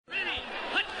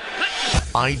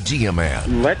Idea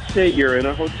Man. Let's say you're in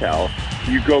a hotel.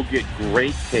 You go get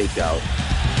great takeout.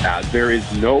 There is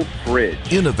no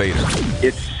fridge. Innovator.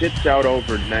 It sits out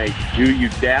overnight. Do you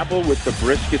dabble with the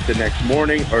brisket the next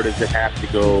morning, or does it have to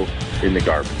go in the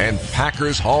garbage? And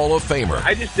Packers Hall of Famer.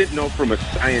 I just didn't know from a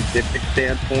scientific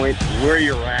standpoint where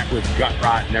you're at with gut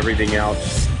rot and everything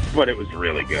else, but it was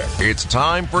really good. It's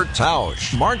time for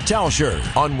Tausch. Mark Tauscher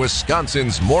On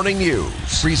Wisconsin's Morning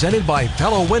News. presented by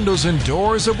Pella Windows and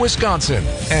Doors of Wisconsin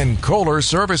and Kohler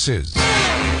Services.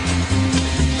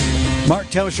 Mark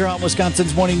Tauscher on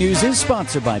Wisconsin's Morning News is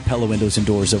sponsored by Pella Windows and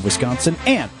Doors of Wisconsin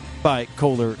and by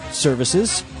Kohler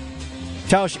Services.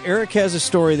 Tausch, Eric has a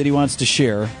story that he wants to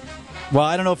share. Well,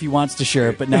 I don't know if he wants to share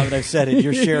it, but now that I've said it,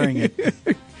 you're sharing it.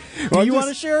 Do you want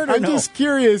to share it or I'm no? just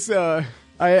curious. I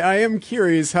am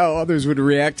curious how others would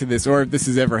react to this, or if this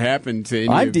has ever happened to any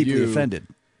I'm of deeply you. offended.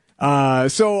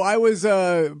 So I was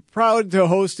proud to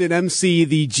host and MC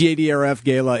the JDRF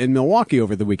Gala in Milwaukee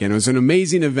over the weekend. It was an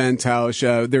amazing event,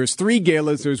 Tausch. There's 3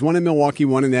 galas. There's one in Milwaukee,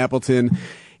 one in Appleton,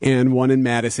 and one in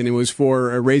Madison. It was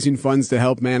for raising funds to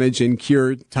help manage and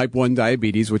cure type 1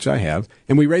 diabetes, which I have.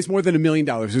 And we raised more than $1 million.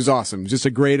 It was awesome. Just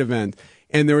a great event.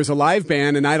 And there was a live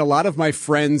band, and I had a lot of my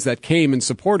friends that came and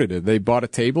supported it. They bought a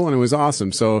table, and it was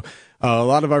awesome. So a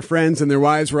lot of our friends and their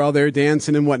wives were all there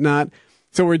dancing and whatnot.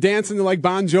 So we're dancing to like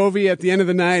Bon Jovi at the end of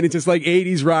the night. It's just like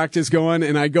 80s rock just going.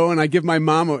 And I go and I give I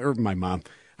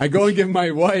go and give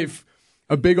my wife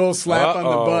a big old slap on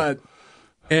the butt.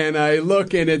 And I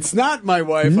look, and it's not my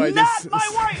wife. My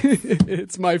wife!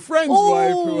 It's my friend's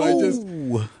wife, who I just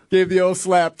gave the old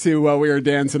slap to while we were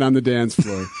dancing on the dance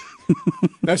floor.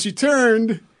 Now she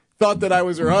turned, thought that I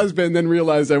was her husband, then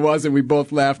realized I wasn't. We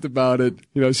both laughed about it.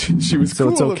 You know, she was So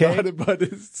cool it's okay? about it, but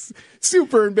it's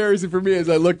super embarrassing for me as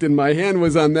I looked, and my hand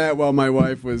was on that while my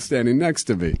wife was standing next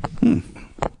to me.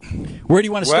 Where do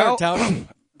you want to start, Tausch?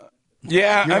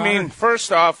 Yeah, I mean,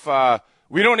 first off,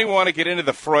 we don't even want to get into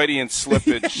the Freudian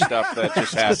slippage stuff that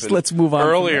just happened. Let's move on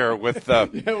earlier with the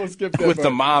We'll skip that with part.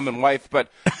 the mom and wife. But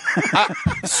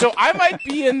so I might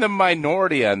be in the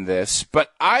minority on this,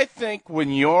 but I think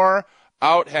when you're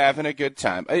out having a good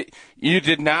time, you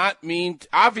did not mean.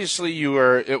 Obviously, you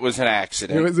were. It was an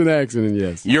accident. It was an accident,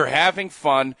 yes. You're having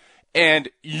fun, and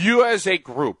you as a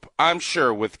group, I'm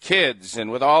sure, with kids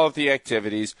and with all of the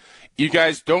activities, you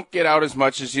guys don't get out as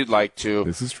much as you'd like to.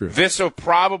 This is true. This will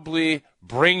probably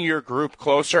bring your group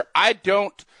closer. I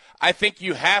think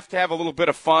you have to have a little bit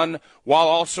of fun while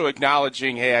also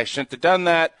acknowledging, hey, I shouldn't have done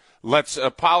that. Let's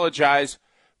apologize.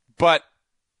 But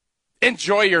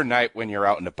enjoy your night when you're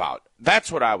out and about.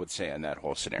 That's what I would say in that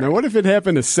whole scenario. Now, what if it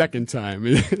happened a second time?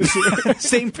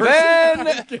 Same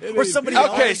person? Then, Or somebody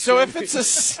else? okay, so if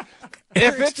it's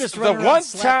Eric's just the running around one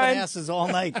slapping time asses all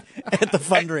night at the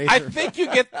fundraiser. I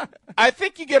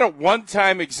think you get a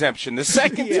one-time exemption. The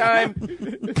second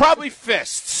time, probably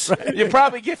fists. Right. You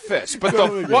probably get fists.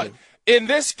 But in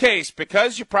this case,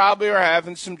 because you probably are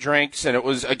having some drinks, and it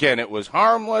was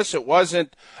harmless. It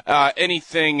wasn't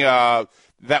anything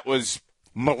that was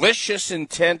malicious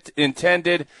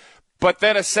intended. But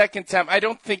then a second time, I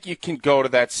don't think you can go to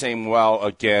that same well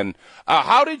again.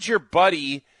 How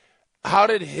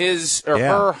did his or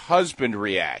her husband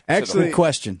react? Actually, Good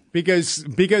question.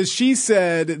 Because she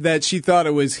said that she thought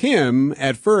it was him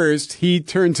at first. He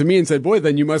turned to me and said, "Boy,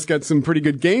 then you must got some pretty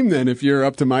good game then if you're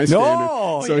up to my standard."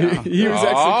 So he was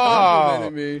actually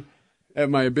complimenting me at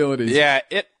my abilities. Yeah,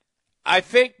 I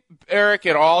think, Eric,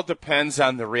 it all depends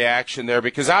on the reaction there,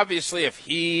 because obviously if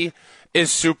he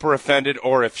is super offended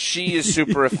or if she is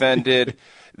super offended,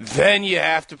 then you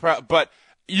have to but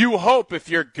you hope, if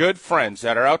you're good friends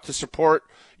that are out to support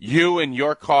you and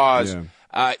your cause,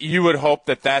 you would hope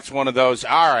that that's one of those,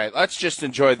 all right, let's just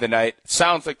enjoy the night.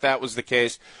 Sounds like that was the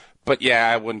case. But, yeah,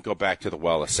 I wouldn't go back to the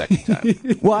well a second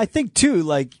time. Well, I think, too,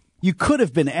 like, you could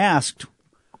have been asked,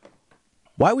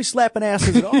 why are we slapping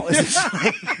asses at all?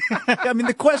 I mean,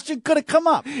 the question could have come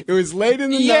up. It was late in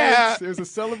the night. It was a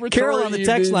celebratory Carol on the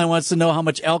text evening. line wants to know how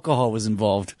much alcohol was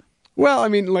involved. Well, I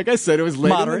mean, like I said, it was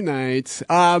late Moderate. in the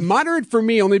night. Moderate for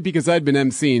me only because I'd been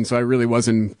emceeing, so I really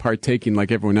wasn't partaking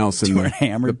like everyone else in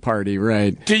the party,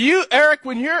 right? Do you, Eric,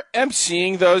 when you're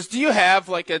emceeing those, do you have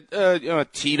like a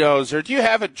Tito's, or do you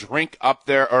have a drink up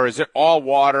there, or is it all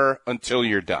water until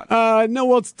you're done? No,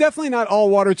 well, it's definitely not all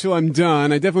water till I'm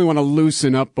done. I definitely want to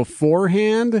loosen up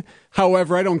beforehand.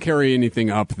 However, I don't carry anything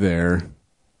up there.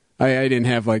 I didn't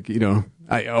have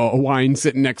a wine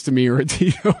sitting next to me or a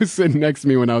Tito sitting next to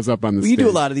me when I was up on the stage. You do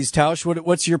a lot of these, Tausch.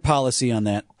 What's your policy on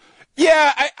that?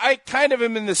 Yeah, I kind of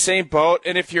am in the same boat.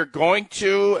 And if you're going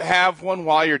to have one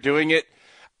while you're doing it,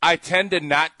 I tend to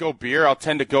not go beer. I'll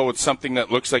tend to go with something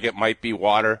that looks like it might be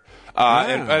water.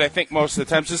 And I think most of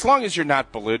the times, as long as you're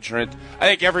not belligerent, I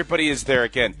think everybody is there.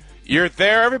 Again, you're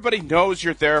there. Everybody knows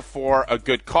you're there for a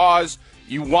good cause.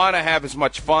 You want to have as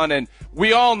much fun. And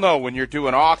we all know when you're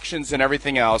doing auctions and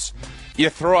everything else, you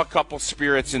throw a couple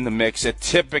spirits in the mix. It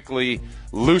typically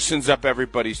loosens up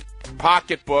everybody's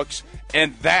pocketbooks,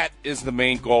 and that is the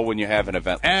main goal when you have an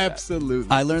event like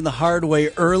Absolutely. I learned the hard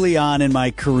way early on in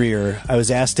my career. I was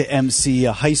asked to MC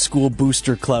a high school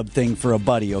booster club thing for a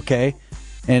buddy, okay?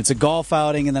 And it's a golf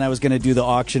outing, and then I was going to do the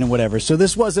auction and whatever. So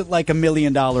this wasn't like $1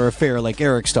 million affair like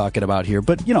Eric's talking about here.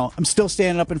 But, I'm still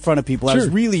standing up in front of people. I was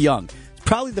really young. It's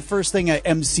probably the first thing I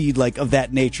MC'd like of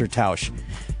that nature, Tausch.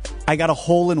 I got a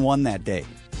hole-in-one that day.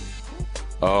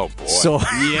 Oh, boy. So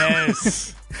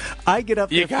Yes. I get up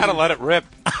there. You got to let it rip.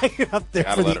 I get up there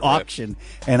for the auction,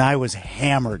 and I was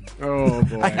hammered. Oh,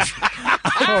 boy. I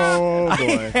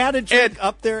had a drink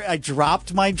up there. I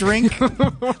dropped my drink.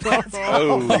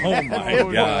 Oh, my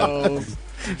God.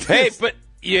 Hey, but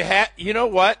you know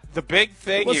what? The big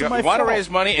thing, you want to raise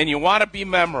money and you want to be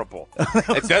memorable.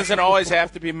 It doesn't always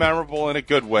have to be memorable in a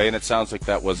good way, and it sounds like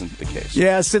that wasn't the case.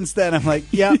 Yeah, since then I'm like,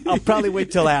 I'll probably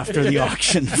wait till after the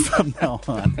auction from now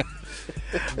on.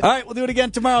 All right, we'll do it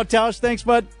again tomorrow, Tausch. Thanks,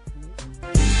 bud.